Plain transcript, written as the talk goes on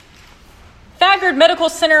Taggart Medical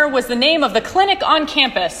Center was the name of the clinic on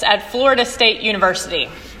campus at Florida State University.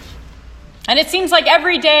 And it seems like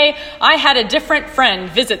every day I had a different friend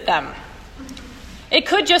visit them. It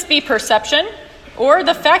could just be perception, or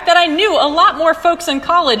the fact that I knew a lot more folks in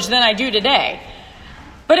college than I do today.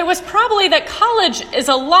 But it was probably that college is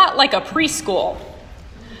a lot like a preschool.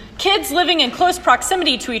 Kids living in close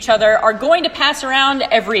proximity to each other are going to pass around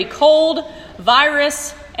every cold,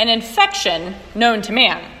 virus, and infection known to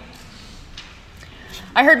man.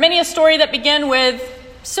 I heard many a story that began with,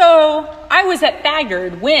 "So, I was at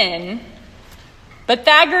Taggart when..." But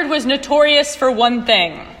Taggart was notorious for one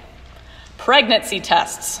thing: pregnancy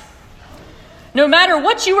tests. No matter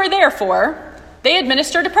what you were there for, they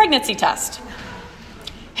administered a pregnancy test.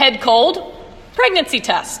 Head cold, pregnancy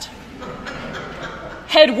test.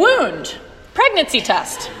 Head wound, pregnancy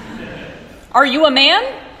test. Are you a man?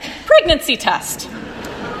 Pregnancy test.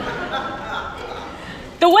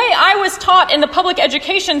 The way I was taught in the public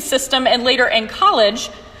education system and later in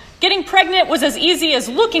college, getting pregnant was as easy as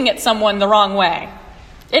looking at someone the wrong way.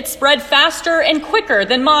 It spread faster and quicker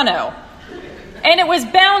than mono. And it was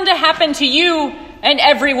bound to happen to you and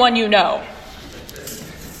everyone you know.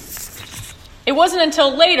 It wasn't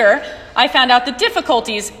until later I found out the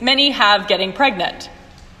difficulties many have getting pregnant.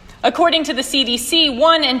 According to the CDC,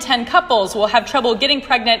 1 in 10 couples will have trouble getting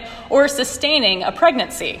pregnant or sustaining a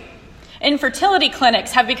pregnancy. Infertility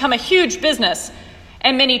clinics have become a huge business,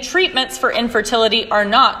 and many treatments for infertility are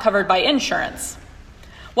not covered by insurance.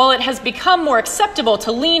 While it has become more acceptable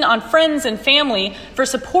to lean on friends and family for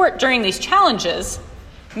support during these challenges,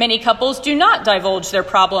 many couples do not divulge their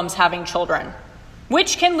problems having children,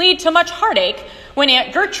 which can lead to much heartache when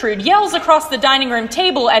Aunt Gertrude yells across the dining room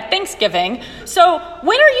table at Thanksgiving, "So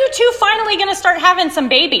when are you two finally going to start having some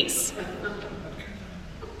babies?"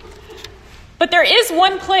 But there is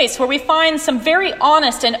one place where we find some very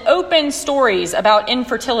honest and open stories about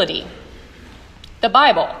infertility: the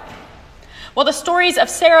Bible. While the stories of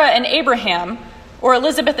Sarah and Abraham, or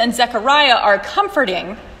Elizabeth and Zechariah, are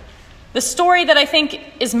comforting, the story that I think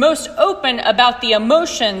is most open about the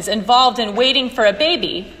emotions involved in waiting for a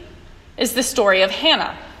baby is the story of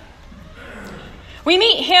Hannah. We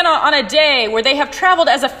meet Hannah on a day where they have traveled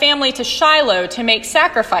as a family to Shiloh to make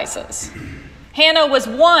sacrifices. Hannah was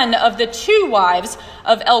one of the 2 wives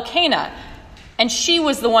of Elkanah, and she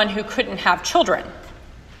was the one who couldn't have children.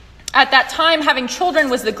 At that time, having children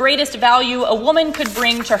was the greatest value a woman could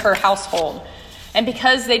bring to her household. And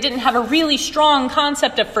because they didn't have a really strong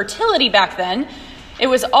concept of fertility back then, it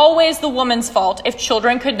was always the woman's fault if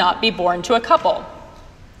children could not be born to a couple.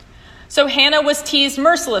 So Hannah was teased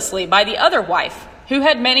mercilessly by the other wife, who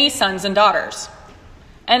had many sons and daughters.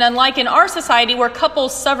 And unlike in our society where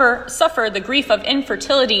couples suffer the grief of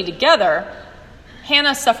infertility together,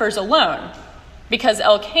 Hannah suffers alone, because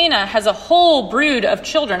Elkanah has a whole brood of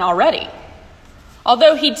children already.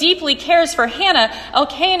 Although he deeply cares for Hannah,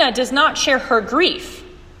 Elkanah does not share her grief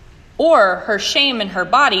or her shame in her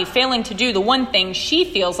body failing to do the one thing she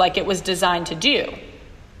feels like it was designed to do.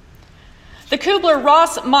 The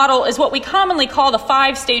Kubler-Ross model is what we commonly call the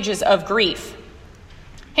 5 stages of grief.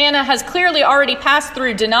 Hannah has clearly already passed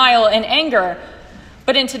through denial and anger,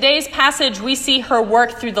 but in today's passage we see her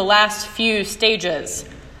work through the last few stages: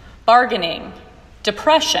 bargaining,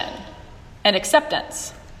 depression, and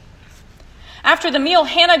acceptance. After the meal,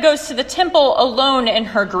 Hannah goes to the temple alone in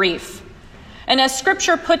her grief. And as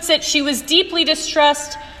scripture puts it, she was deeply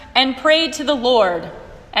distressed and prayed to the Lord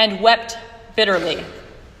and wept bitterly.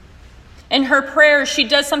 In her prayers, she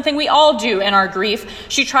does something we all do in our grief.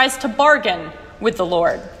 She tries to bargain with the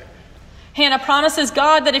Lord. Hannah promises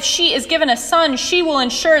God that if she is given a son, she will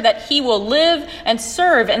ensure that he will live and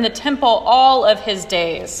serve in the temple all of his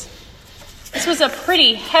days. This was a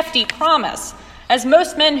pretty hefty promise, as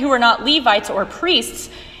most men who were not Levites or priests,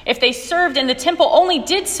 if they served in the temple, only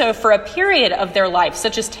did so for a period of their life,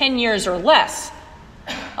 such as 10 years or less.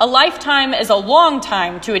 A lifetime is a long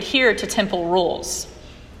time to adhere to temple rules.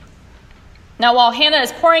 Now, while Hannah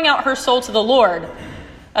is pouring out her soul to the Lord,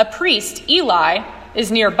 a priest, Eli, is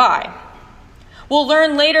nearby. We'll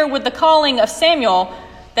learn later with the calling of Samuel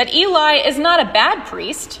that Eli is not a bad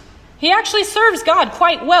priest. He actually serves God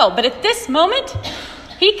quite well, but at this moment,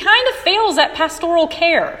 he kind of fails at pastoral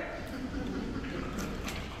care.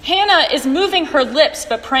 Hannah is moving her lips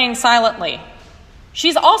but praying silently.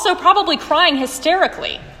 She's also probably crying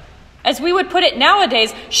hysterically. As we would put it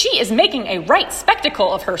nowadays, she is making a right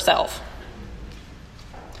spectacle of herself.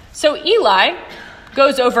 So Eli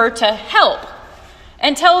goes over to help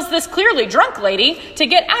and tells this clearly drunk lady to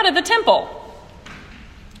get out of the temple.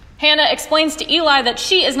 Hannah explains to Eli that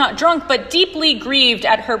she is not drunk but deeply grieved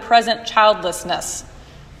at her present childlessness.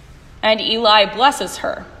 and Eli blesses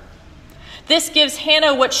her. This gives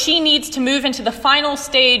Hannah what she needs to move into the final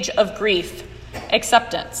stage of grief,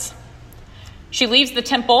 acceptance. She leaves the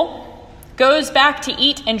temple, goes back to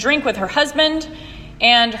eat and drink with her husband,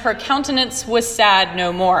 and her countenance was sad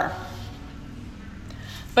no more.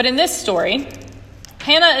 But in this story,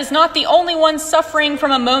 Hannah is not the only one suffering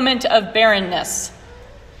from a moment of barrenness.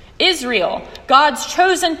 Israel, God's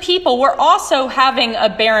chosen people, were also having a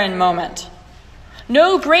barren moment.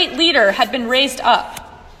 No great leader had been raised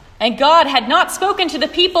up, and God had not spoken to the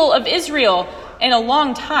people of Israel in a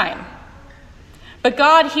long time. But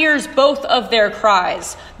God hears both of their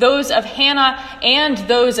cries, those of Hannah and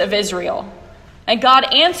those of Israel. And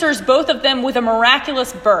God answers both of them with a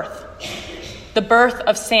miraculous birth, the birth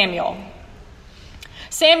of Samuel.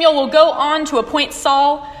 Samuel will go on to appoint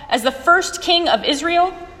Saul as the first king of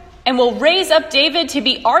Israel and will raise up David to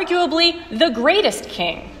be arguably the greatest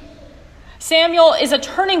king. Samuel is a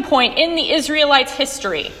turning point in the Israelites'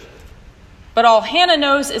 history. But all Hannah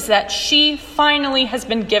knows is that she finally has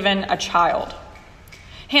been given a child.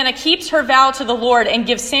 Hannah keeps her vow to the Lord and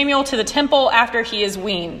gives Samuel to the temple after he is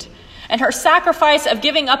weaned. And her sacrifice of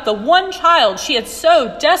giving up the one child she had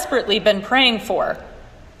so desperately been praying for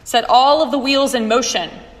set all of the wheels in motion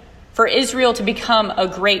for Israel to become a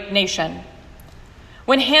great nation.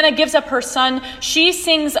 When Hannah gives up her son, she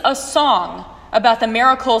sings a song about the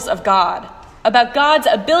miracles of God, about God's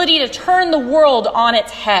ability to turn the world on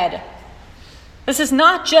its head. This is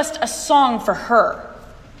not just a song for her,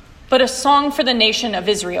 but a song for the nation of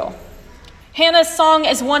Israel. Hannah's song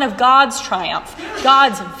is one of God's triumph,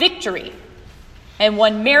 God's victory, and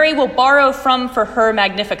one Mary will borrow from for her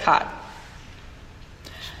Magnificat.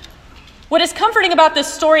 What is comforting about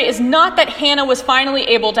this story is not that Hannah was finally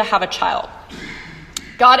able to have a child.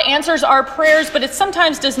 God answers our prayers, but it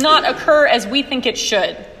sometimes does not occur as we think it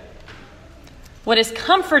should. What is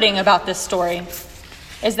comforting about this story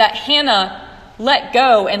is that Hannah let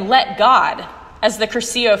go and let God, as the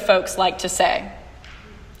Cursillo folks like to say.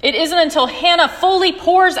 It isn't until Hannah fully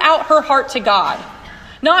pours out her heart to God,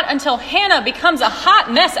 not until Hannah becomes a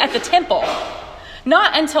hot mess at the temple,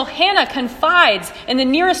 not until Hannah confides in the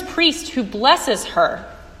nearest priest who blesses her,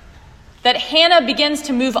 that Hannah begins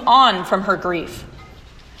to move on from her grief.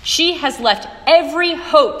 She has left every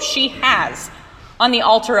hope she has on the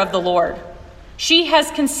altar of the Lord. She has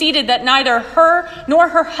conceded that neither her nor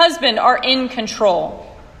her husband are in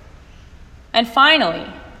control. And finally,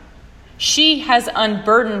 she has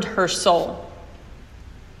unburdened her soul.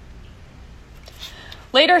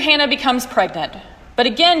 Later, Hannah becomes pregnant. But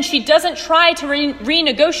again, she doesn't try to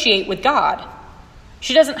renegotiate with God.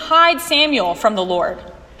 She doesn't hide Samuel from the Lord.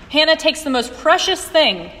 Hannah takes the most precious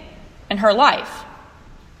thing in her life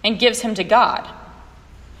and gives him to God.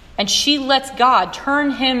 And she lets God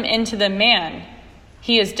turn him into the man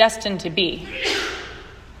he is destined to be.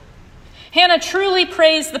 Hannah truly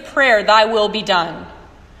prays the prayer, "Thy will be done."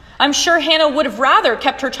 I'm sure Hannah would have rather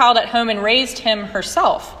kept her child at home and raised him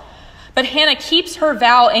herself. But Hannah keeps her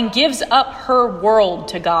vow and gives up her world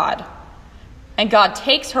to God. And God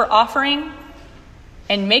takes her offering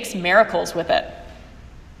and makes miracles with it.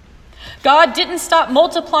 God didn't stop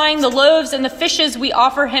multiplying the loaves and the fishes we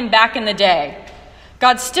offer him back in the day.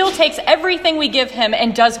 God still takes everything we give him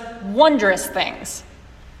and does wondrous things.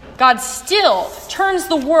 God still turns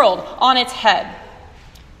the world on its head.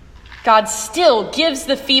 God still gives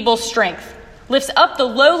the feeble strength, lifts up the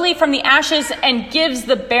lowly from the ashes, and gives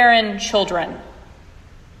the barren children.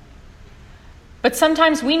 But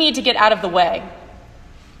sometimes we need to get out of the way.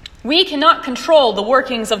 We cannot control the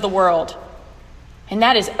workings of the world, and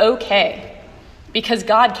that is okay, because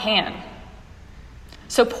God can.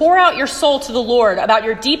 So pour out your soul to the Lord about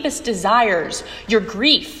your deepest desires, your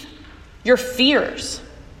grief, your fears.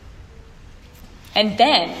 And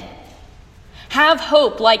then have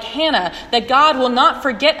hope like Hannah that God will not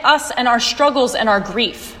forget us and our struggles and our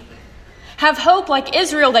grief. Have hope like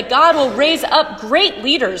Israel that God will raise up great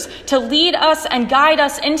leaders to lead us and guide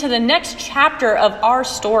us into the next chapter of our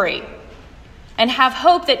story. And have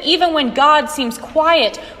hope that even when God seems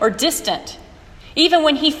quiet or distant, even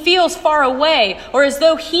when he feels far away or as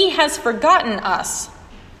though he has forgotten us,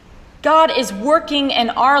 God is working in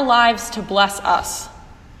our lives to bless us.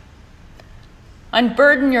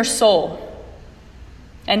 Unburden your soul,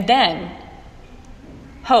 and then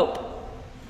hope.